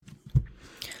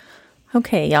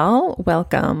Okay, y'all,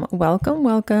 welcome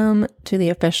to the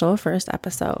official first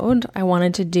episode. I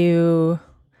wanted to do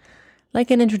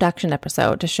like an introduction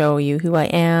episode to show you who I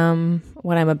am,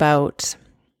 what I'm about,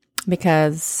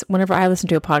 because whenever I listen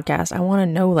to a podcast, I want to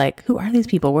know like, who are these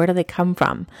people? Where do they come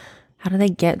from? How do they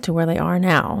get to where they are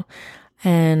now?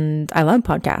 And I love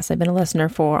podcasts. I've been a listener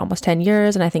for almost 10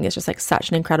 years, and I think it's just like such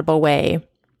an incredible way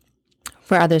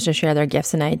for others to share their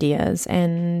gifts and ideas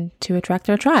and to attract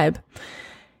their tribe.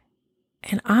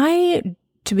 And I,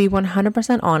 to be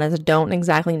 100% honest, don't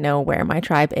exactly know where my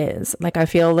tribe is. Like, I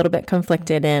feel a little bit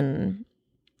conflicted in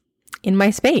my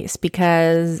space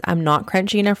because I'm not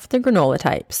crunchy enough for the granola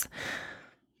types.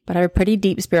 But I have a pretty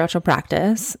deep spiritual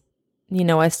practice. You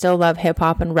know, I still love hip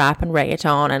hop and rap and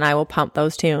reggaeton, and I will pump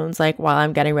those tunes like while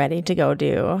I'm getting ready to go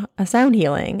do a sound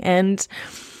healing. And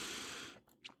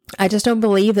I just don't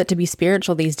believe that to be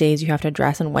spiritual these days, you have to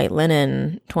dress in white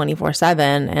linen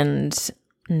 24/7 and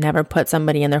never put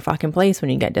somebody in their fucking place when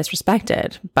you get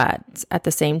disrespected. But at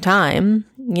the same time,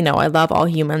 you know, I love all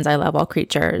humans. I love all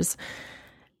creatures.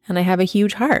 And I have a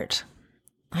huge heart.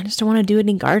 I just don't want to do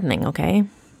any gardening, okay?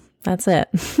 That's it.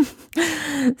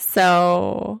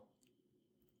 So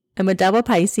I'm a double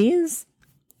Pisces,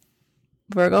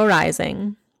 Virgo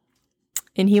rising.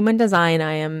 In human design,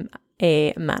 I am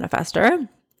a manifester,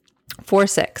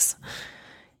 4/6,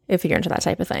 if you're into that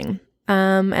type of thing.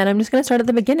 And I'm just going to start at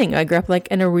the beginning. I grew up like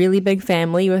in a really big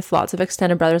family with lots of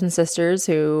extended brothers and sisters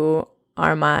who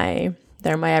are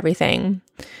they're my everything.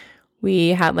 We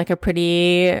had like a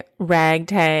pretty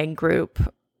ragtag group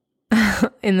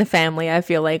in the family. I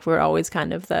feel like we're always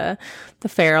kind of the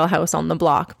feral house on the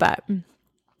block, but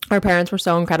our parents were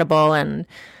so incredible. And,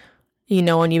 you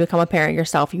know, when you become a parent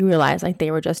yourself, you realize like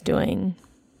they were just doing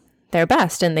their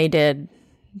best, and they did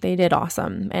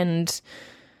awesome. And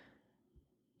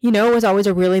you know, it was always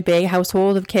a really big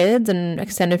household of kids and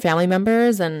extended family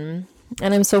members, and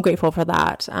I'm so grateful for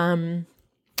that.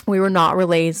 We were not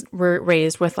raised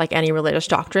with like any religious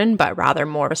doctrine, but rather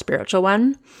more of a spiritual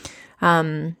one.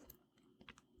 And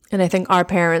I think our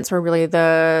parents were really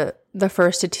the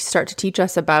first to start to teach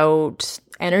us about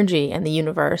energy and the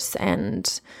universe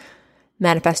and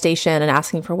manifestation and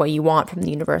asking for what you want from the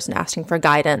universe and asking for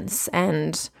guidance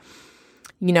and,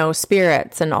 you know,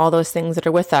 spirits and all those things that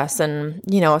are with us. And,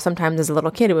 you know, sometimes as a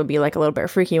little kid, it would be like a little bit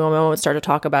freaky when my mom would start to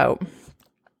talk about,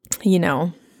 you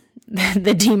know,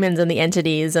 the demons and the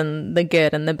entities and the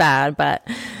good and the bad. But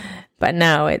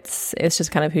now it's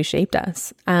just kind of who shaped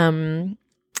us. And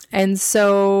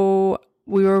so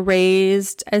we were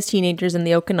raised as teenagers in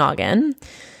the Okanagan,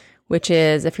 which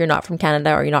is, if you're not from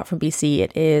Canada or you're not from BC,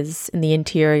 it is in the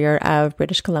interior of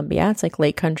British Columbia. It's like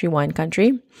lake country, wine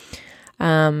country.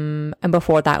 And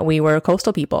before that, we were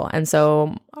coastal people. And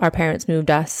so our parents moved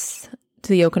us to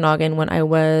the Okanagan when I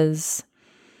was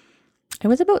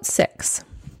about 6.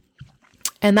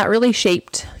 And that really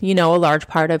shaped, you know, a large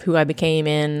part of who I became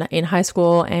in high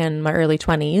school and my early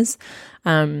 20s.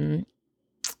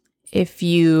 If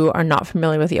you are not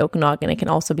familiar with the Okanagan, it can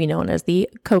also be known as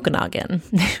the Kokanagan.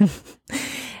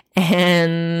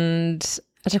 And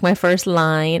I took my first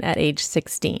line at age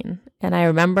 16. And I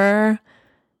remember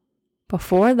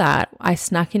before that, I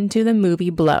snuck into the movie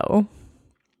Blow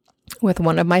with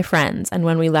one of my friends. And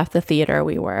when we left the theater,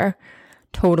 we were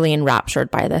totally enraptured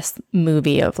by this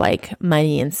movie of like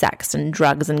money and sex and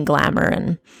drugs and glamour.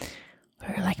 And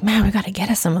we were like, man, we got to get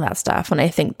us some of that stuff. And I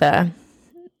think the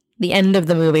end of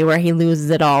the movie where he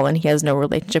loses it all and he has no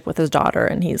relationship with his daughter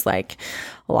and he's like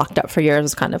locked up for years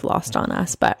is kind of lost on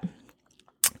us. But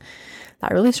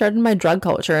that really started my drug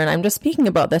culture. And I'm just speaking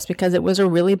about this because it was a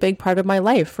really big part of my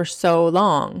life for so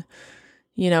long,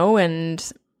 you know,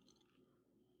 and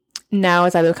now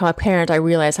as I become a parent, I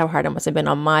realize how hard it must have been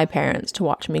on my parents to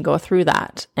watch me go through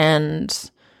that. And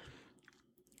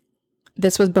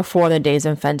this was before the days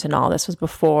of fentanyl. This was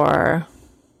before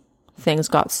things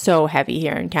got so heavy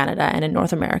here in Canada and in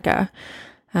North America.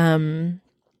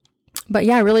 But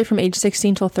yeah, really from age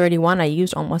 16 till 31, I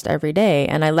used almost every day.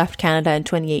 And I left Canada in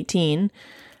 2018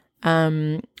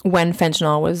 when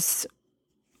fentanyl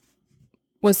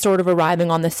was sort of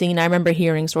arriving on the scene. I remember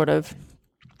hearing sort of,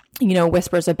 you know,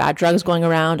 whispers of bad drugs going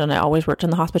around, and I always worked in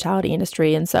the hospitality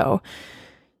industry. And so,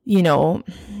 you know,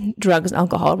 drugs and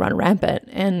alcohol run rampant,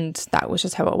 and that was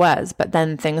just how it was. But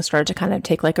then things started to kind of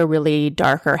take like a really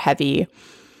darker, heavy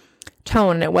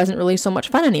tone, and it wasn't really so much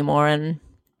fun anymore.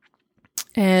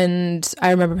 And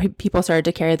I remember people started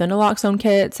to carry the naloxone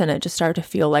kits, and it just started to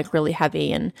feel like really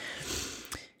heavy. And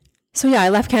so, yeah, I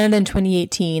left Canada in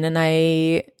 2018, and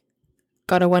I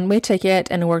got a one-way ticket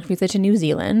and a work visa to New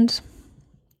Zealand.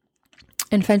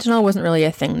 And fentanyl wasn't really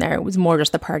a thing there. It was more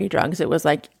just the party drugs. It was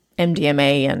like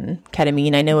MDMA and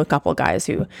ketamine. I know a couple guys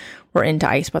who were into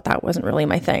ice, but that wasn't really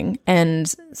my thing.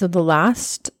 And so the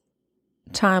last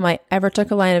time I ever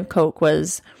took a line of coke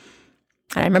was,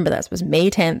 and I remember this, was May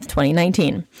 10th,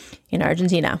 2019 in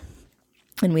Argentina.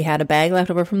 And we had a bag left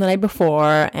over from the night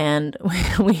before, and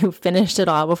we finished it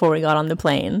all before we got on the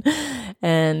plane.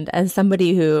 And as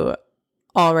somebody who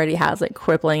already has like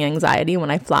crippling anxiety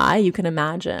when I fly, you can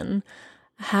imagine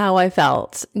how I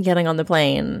felt getting on the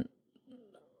plane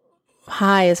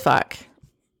high as fuck.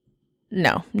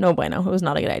 No bueno. It was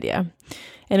not a good idea.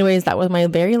 Anyways, that was my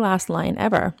very last line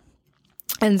ever.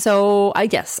 And so I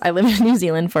guess I lived in New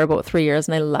Zealand for about 3 years,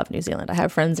 and I love New Zealand. I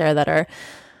have friends there that are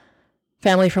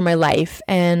family for my life.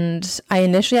 And I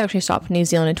initially actually stopped in New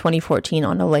Zealand in 2014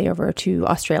 on a layover to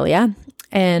Australia.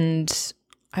 And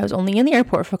I was only in the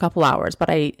airport for a couple hours, but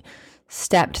I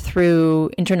stepped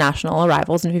through international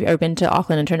arrivals. And if you've ever been to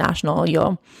Auckland International,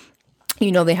 you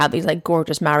know, they had these like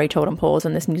gorgeous Maori totem poles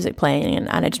and this music playing. And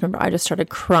I just remember I just started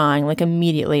crying like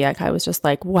immediately. Like I was just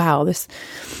like, wow, this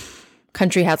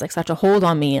country has like such a hold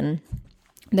on me. And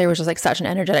there was just like such an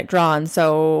energetic draw. And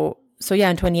so yeah,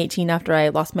 in 2018, after I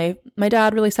lost my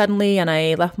dad really suddenly and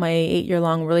I left my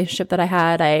 8-year-long relationship that I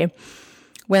had, I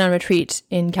went on retreat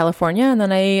in California, and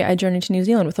then I journeyed to New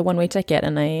Zealand with a one-way ticket,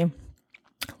 and I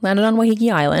landed on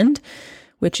Waiheke Island,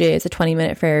 which is a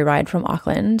 20-minute ferry ride from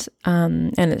Auckland,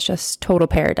 and it's just total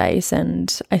paradise,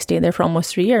 and I stayed there for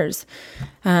almost 3 years.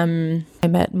 I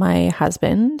met my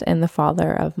husband and the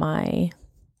father of my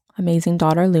amazing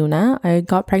daughter, Luna. I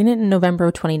got pregnant in November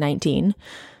of 2019,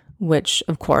 which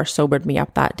of course sobered me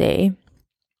up that day.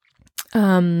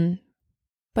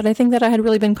 But I think that I had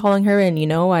really been calling her in, you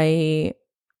know, I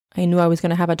knew I was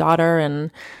going to have a daughter,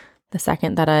 and the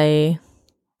second that I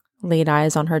laid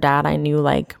eyes on her dad, I knew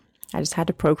like I just had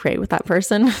to procreate with that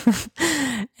person.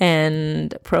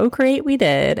 And procreate we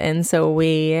did. And so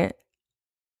we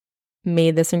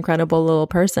made this incredible little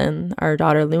person, our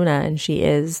daughter Luna, and she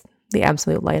is the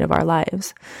absolute light of our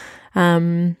lives.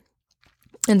 And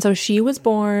so she was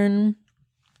born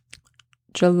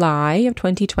July of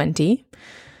 2020.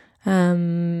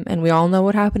 And we all know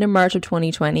what happened in March of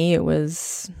 2020. It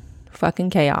was fucking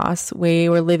chaos. We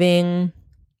were living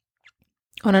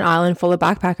on an island full of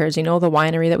backpackers. You know, the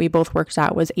winery that we both worked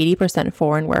at was 80%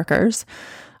 foreign workers.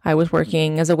 I was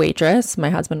working as a waitress. My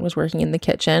husband was working in the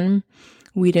kitchen.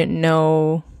 We didn't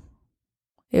know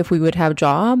if we would have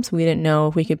jobs. We didn't know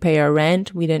if we could pay our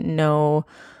rent. We didn't know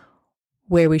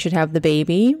where we should have the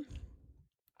baby.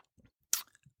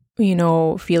 You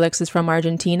know, Felix is from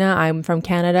Argentina. I'm from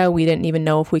Canada. We didn't even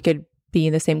know if we could be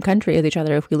in the same country as each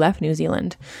other if we left New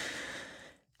Zealand.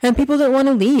 And people didn't want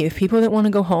to leave. People didn't want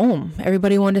to go home.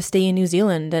 Everybody wanted to stay in New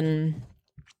Zealand and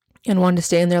wanted to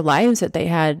stay in their lives that they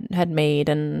had made.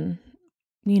 And,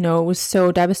 you know, it was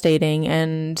so devastating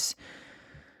and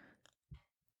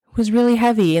it was really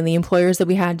heavy. And the employers that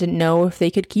we had didn't know if they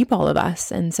could keep all of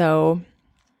us. And so,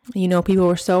 you know, people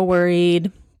were so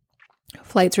worried.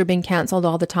 Flights were being canceled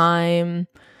all the time.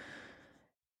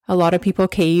 A lot of people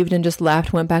caved and just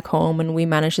left, went back home, and we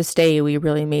managed to stay. We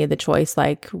really made the choice,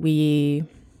 like we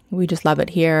just love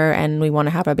it here and we want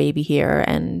to have a baby here,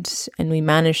 and we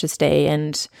managed to stay.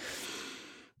 And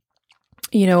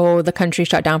you know, the country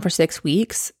shut down for 6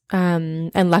 weeks.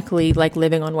 And luckily, like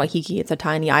living on Waiheke, it's a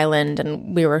tiny island,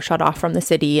 and we were shut off from the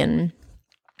city and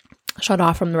shut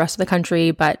off from the rest of the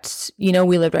country. But, you know,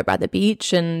 we lived right by the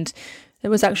beach, and it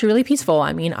was actually really peaceful.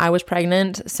 I mean, I was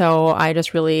pregnant, so I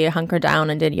just really hunkered down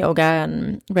and did yoga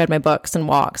and read my books and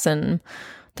walks, and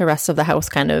the rest of the house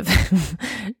kind of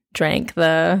drank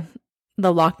the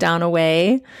lockdown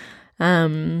away.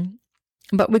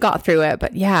 But we got through it.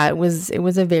 But yeah, it was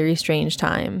a very strange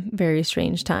time, very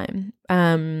strange time.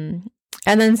 And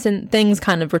then things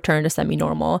kind of returned to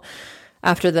semi-normal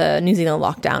after the New Zealand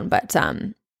lockdown. But,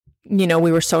 you know,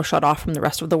 we were so shut off from the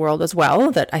rest of the world as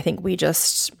well that I think it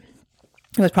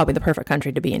was probably the perfect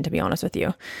country to be in, to be honest with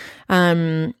you.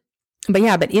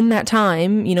 But in that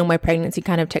time, you know, my pregnancy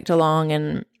kind of ticked along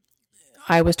and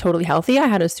I was totally healthy. I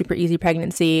had a super easy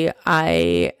pregnancy.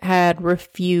 I had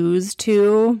refused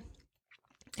to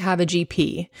have a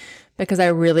GP because I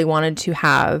really wanted to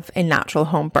have a natural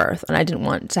home birth and I didn't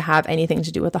want to have anything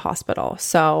to do with the hospital.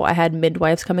 So I had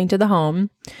midwives coming to the home.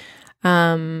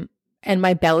 And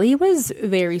my belly was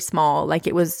very small. Like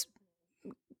it was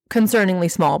concerningly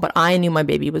small, but I knew my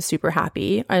baby was super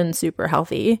happy and super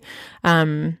healthy.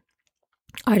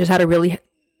 I just had a really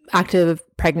active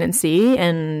pregnancy,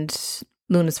 and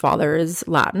Luna's father is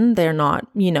Latin. They're not,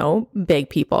 you know, big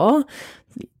people.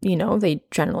 You know, they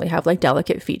generally have like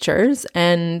delicate features,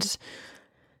 and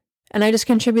I just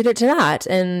contributed to that.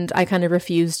 And I kind of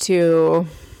refused to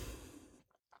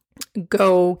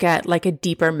go get like a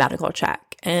deeper medical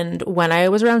check. And when I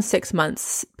was around 6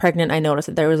 months pregnant, I noticed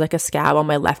that there was like a scab on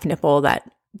my left nipple that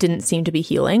didn't seem to be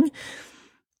healing.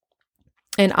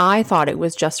 And I thought it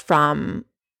was just from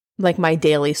like my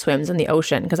daily swims in the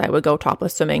ocean, because I would go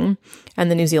topless swimming,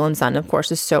 and the New Zealand sun, of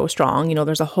course, is so strong. You know,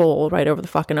 there's a hole right over the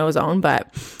fucking ozone,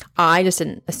 but I just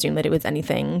didn't assume that it was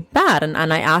anything bad. And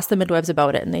I asked the midwives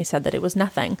about it, and they said that it was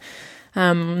nothing.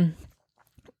 And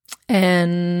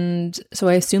so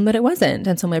I assumed that it wasn't.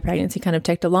 And so my pregnancy kind of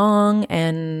ticked along,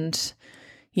 and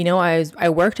you know, I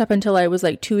worked up until I was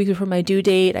like 2 weeks before my due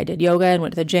date. I did yoga and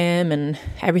went to the gym, and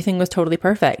everything was totally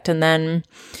perfect. And then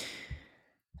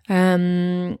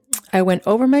I went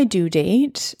over my due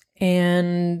date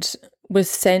and was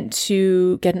sent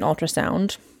to get an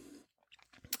ultrasound.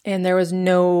 And there was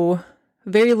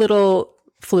very little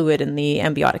fluid in the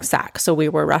amniotic sac. So we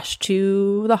were rushed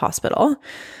to the hospital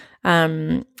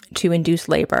to induce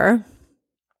labor.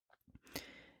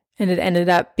 And it ended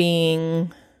up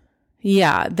being,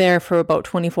 there for about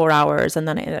 24 hours. And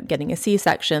then I ended up getting a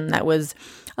C-section that was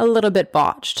a little bit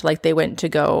botched. Like they went to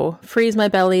go freeze my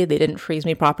belly. They didn't freeze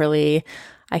me properly.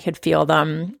 I could feel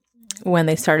them when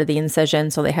they started the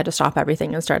incision. So they had to stop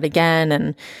everything and start again.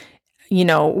 And, you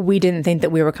know, we didn't think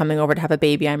that we were coming over to have a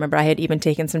baby. I remember I had even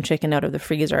taken some chicken out of the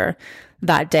freezer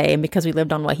that day. And because we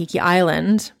lived on Waiheke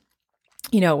Island,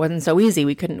 you know, it wasn't so easy.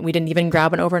 We didn't even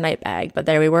grab an overnight bag. But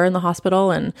there we were in the hospital,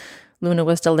 and Luna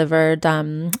was delivered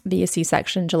via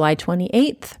C-section July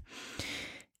 28th.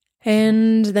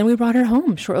 And then we brought her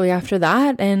home shortly after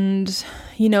that. And,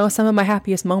 you know, some of my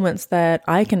happiest moments that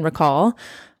I can recall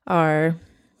are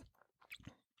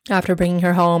after bringing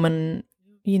her home, and,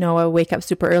 you know, I wake up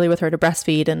super early with her to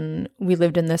breastfeed. And we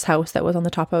lived in this house that was on the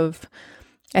top of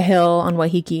a hill on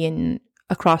Waiheke, and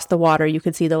across the water, you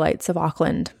could see the lights of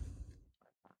Auckland.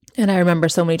 And I remember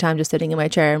so many times just sitting in my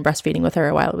chair and breastfeeding with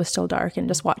her while it was still dark, and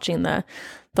just watching the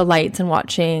lights and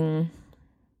watching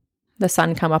the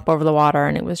sun come up over the water.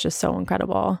 And it was just so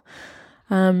incredible.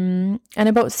 And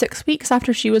about 6 weeks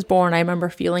after she was born, I remember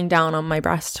feeling down on my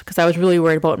breast, because I was really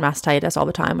worried about mastitis all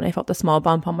the time. And I felt a small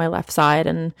bump on my left side.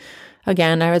 And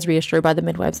again, I was reassured by the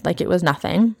midwives, like it was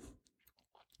nothing.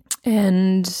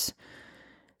 And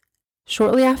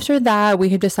shortly after that, we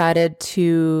had decided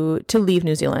to leave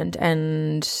New Zealand,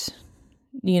 and,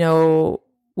 you know,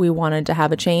 we wanted to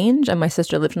have a change. And my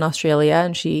sister lived in Australia,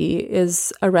 and she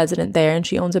is a resident there, and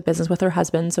she owns a business with her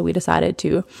husband. So we decided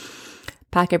to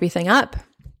pack everything up,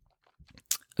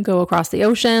 go across the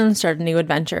ocean, start a new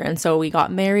adventure. And so we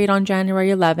got married on January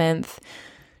 11th,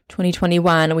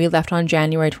 2021, and we left on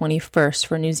January 21st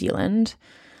for New Zealand.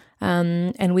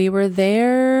 And we were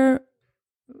there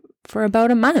for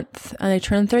about a month. And I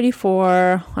turned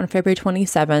 34 on February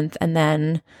 27th. And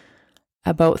then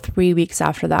about 3 weeks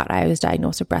after that, I was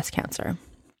diagnosed with breast cancer.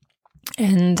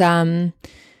 And,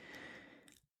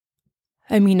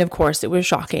 I mean, of course, it was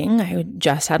shocking. I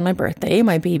just had my birthday.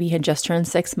 My baby had just turned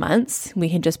 6 months. We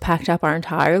had just packed up our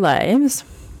entire lives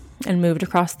and moved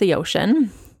across the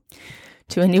ocean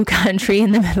to a new country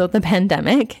in the middle of the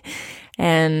pandemic.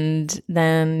 And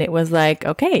then it was like,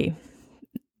 okay,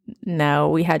 now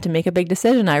we had to make a big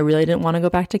decision. I really didn't want to go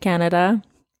back to Canada,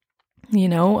 you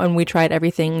know, and we tried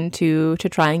everything to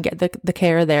try and get the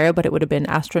care there, but it would have been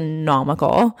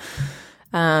astronomical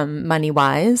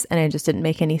money-wise, and it just didn't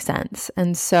make any sense.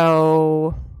 And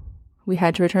so we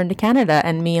had to return to Canada,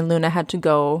 and me and Luna had to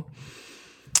go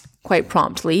quite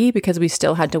promptly, because we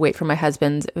still had to wait for my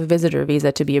husband's visitor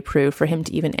visa to be approved for him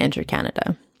to even enter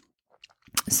Canada.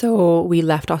 So we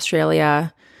left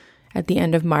Australia at the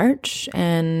end of March,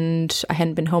 and I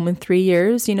hadn't been home in 3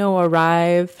 years, you know,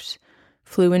 arrived,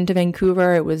 flew into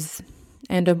Vancouver. It was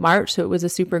end of March, so it was a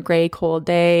super gray, cold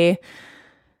day.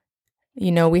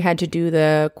 You know, we had to do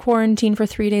the quarantine for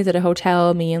 3 days at a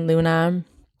hotel, me and Luna.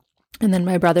 And then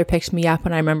my brother picked me up,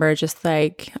 and I remember just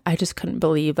like, I just couldn't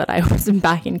believe that I wasn't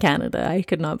back in Canada. I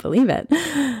could not believe it.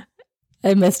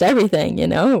 I missed everything, you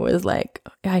know? It was like,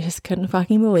 I just couldn't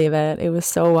fucking believe it. It was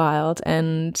so wild.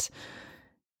 And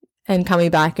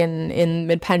coming back in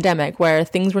mid-pandemic, where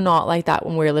things were not like that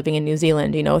when we were living in New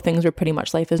Zealand, you know, things were pretty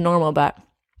much life as normal. But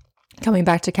coming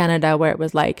back to Canada, where it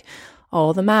was like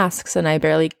all the masks, and I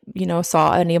barely, you know,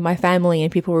 saw any of my family,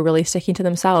 and people were really sticking to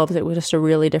themselves. It was just a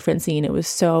really different scene. It was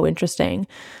so interesting.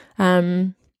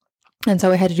 And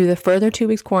so I had to do the further 2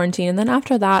 weeks quarantine. And then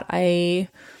after that, I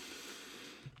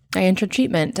entered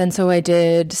treatment. And so I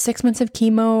did 6 months of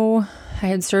chemo. I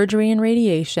had surgery and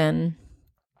radiation.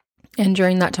 And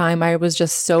during that time, I was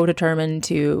just so determined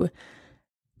to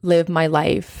live my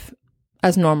life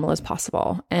as normal as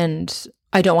possible. And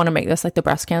I don't want to make this like the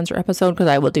breast cancer episode, because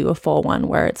I will do a full one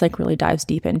where it's like really dives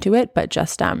deep into it, but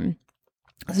just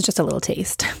this is just a little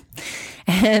taste.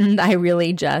 And I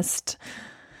really just,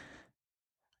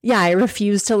 I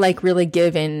refused to like really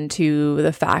give in to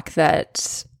the fact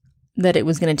that it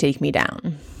was going to take me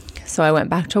down. So I went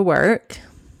back to work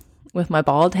with my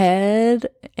bald head,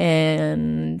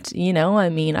 and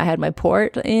I had my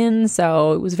port in,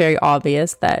 so it was very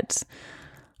obvious that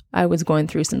I was going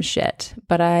through some shit.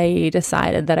 But I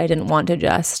decided that I didn't want to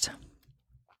just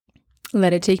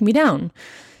let it take me down.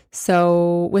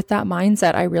 So with that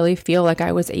mindset, I really feel like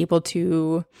I was able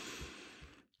to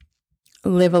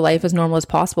live a life as normal as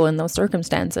possible in those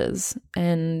circumstances.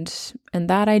 And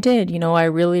that I did. I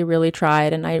really, really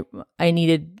tried, and I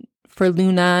needed for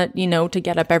Luna, to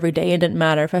get up every day. It didn't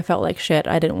matter if I felt like shit.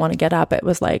 I didn't want to get up. It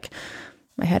was like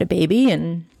I had a baby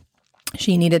and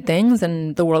she needed things,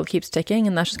 and the world keeps ticking,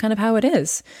 and that's just kind of how it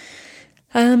is.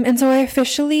 And so I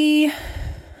officially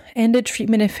ended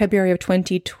treatment in February of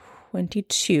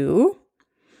 2022.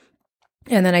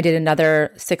 And then I did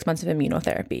another 6 months of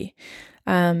immunotherapy.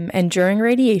 And during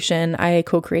radiation, I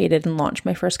co-created and launched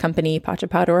my first company, Pacha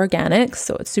Powder Organics.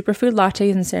 So it's superfood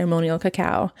lattes and ceremonial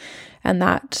cacao. And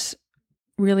that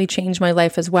really changed my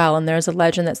life as well. And there's a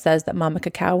legend that says that Mama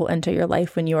Cacao will enter your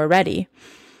life when you are ready.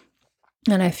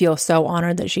 And I feel so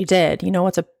honored that she did.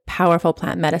 It's a powerful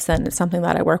plant medicine. It's something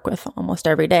that I work with almost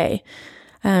every day.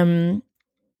 And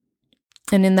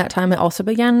in that time, I also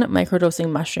began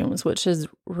microdosing mushrooms, which has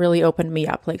really opened me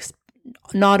up, like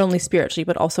not only spiritually,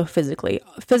 but also physically.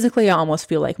 Physically, I almost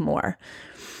feel like more,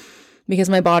 because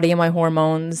my body and my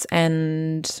hormones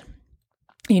and,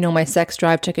 my sex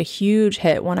drive took a huge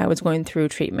hit when I was going through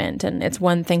treatment. And it's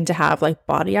one thing to have like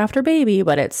body after baby,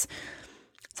 but it's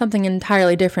something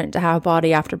entirely different to have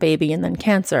body after baby and then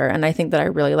cancer. And I think that I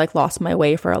really like lost my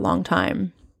way for a long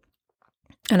time.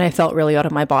 And I felt really out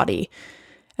of my body.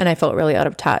 And I felt really out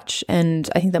of touch. And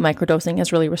I think that microdosing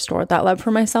has really restored that love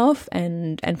for myself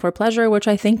and for pleasure, which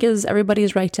I think is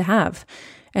everybody's right to have.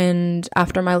 And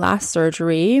after my last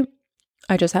surgery,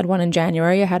 I just had one in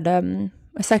January. I had a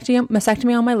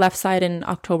mastectomy on my left side in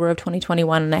October of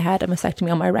 2021, and I had a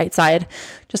mastectomy on my right side,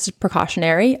 just as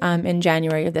precautionary, in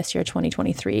January of this year,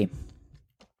 2023.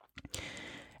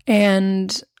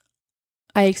 And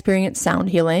I experienced sound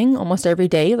healing almost every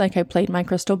day. Like I played my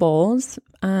crystal bowls.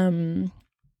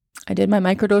 I did my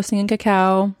microdosing in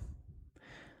cacao.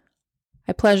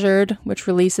 I pleasured, which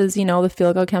releases, the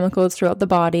feel-good chemicals throughout the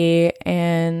body.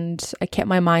 And I kept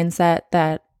my mindset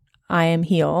that I am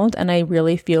healed. And I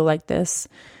really feel like this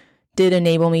did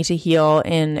enable me to heal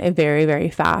in a very, very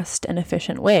fast and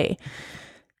efficient way.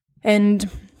 And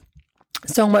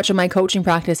so much of my coaching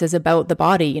practice is about the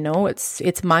body, it's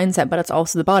mindset, but it's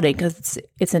also the body, because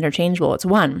it's interchangeable. It's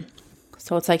one.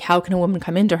 So it's like, how can a woman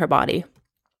come into her body?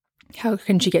 How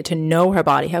can she get to know her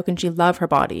body? How can she love her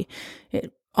body?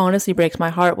 It honestly breaks my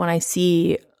heart when I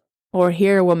see or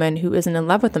hear a woman who isn't in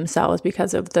love with themselves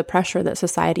because of the pressure that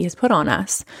society has put on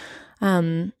us.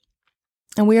 And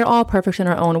we are all perfect in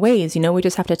our own ways. We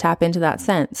just have to tap into that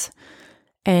sense.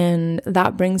 And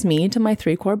that brings me to my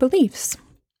 3 core beliefs,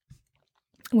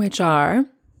 which are,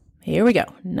 here we go.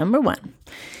 Number 1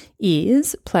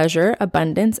 is pleasure,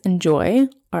 abundance, and joy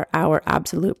are our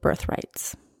absolute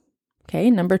birthrights. Okay,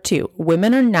 number 2,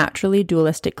 women are naturally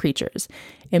dualistic creatures.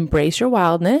 Embrace your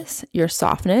wildness, your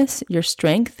softness, your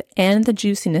strength, and the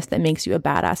juiciness that makes you a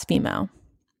badass female.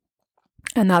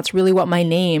 And that's really what my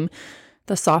name,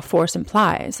 the soft force,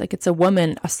 implies. Like it's a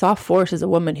woman, a soft force is a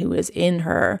woman who is in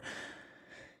her,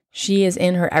 she is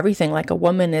in her everything. Like a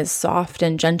woman is soft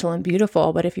and gentle and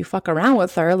beautiful, but if you fuck around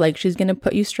with her, like she's going to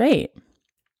put you straight.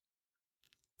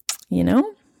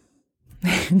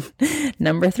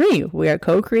 Number 3, we are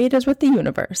co-creators with the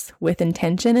universe. With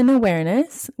intention and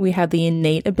awareness, we have the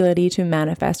innate ability to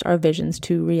manifest our visions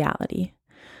to reality.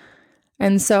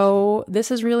 And so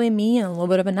this is really me in a little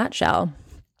bit of a nutshell.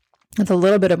 It's a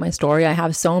little bit of my story. I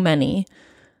have so many,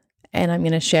 and I'm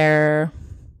going to share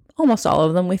almost all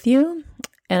of them with you.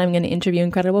 And I'm going to interview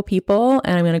incredible people,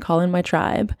 and I'm going to call in my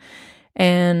tribe.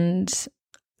 And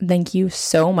thank you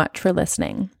so much for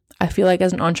listening. I feel like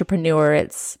as an entrepreneur,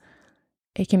 it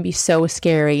can be so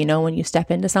scary, when you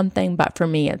step into something. But for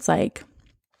me, it's like,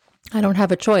 I don't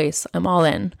have a choice. I'm all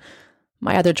in.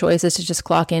 My other choice is to just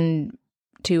clock in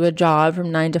to a job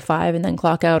from 9 to 5 and then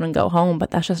clock out and go home. But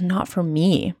that's just not for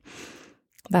me.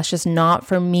 That's just not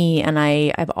for me. And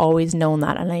I've always known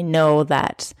that. And I know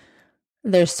that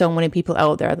there's so many people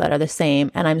out there that are the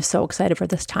same. And I'm so excited for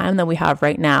this time that we have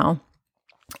right now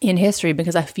in history,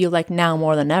 because I feel like now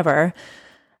more than ever,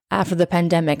 after the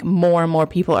pandemic, more and more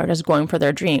people are just going for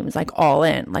their dreams, like all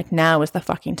in. Like now is the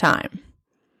fucking time.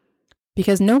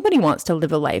 because nobody wants to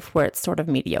live a life where it's sort of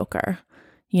mediocre.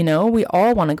 You know, we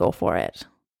all want to go for it.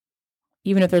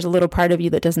 Even if there's a little part of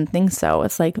you that doesn't think so,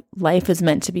 it's like life is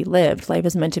meant to be lived. Life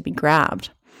is meant to be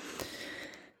grabbed.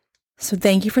 So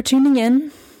thank you for tuning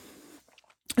in.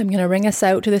 I'm going to ring us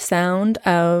out to the sound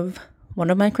of one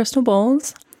of my crystal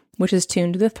bowls, which is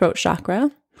tuned to the throat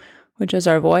chakra, which is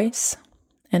our voice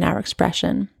and our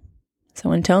expression.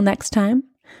 So until next time,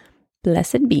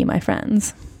 blessed be, my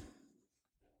friends.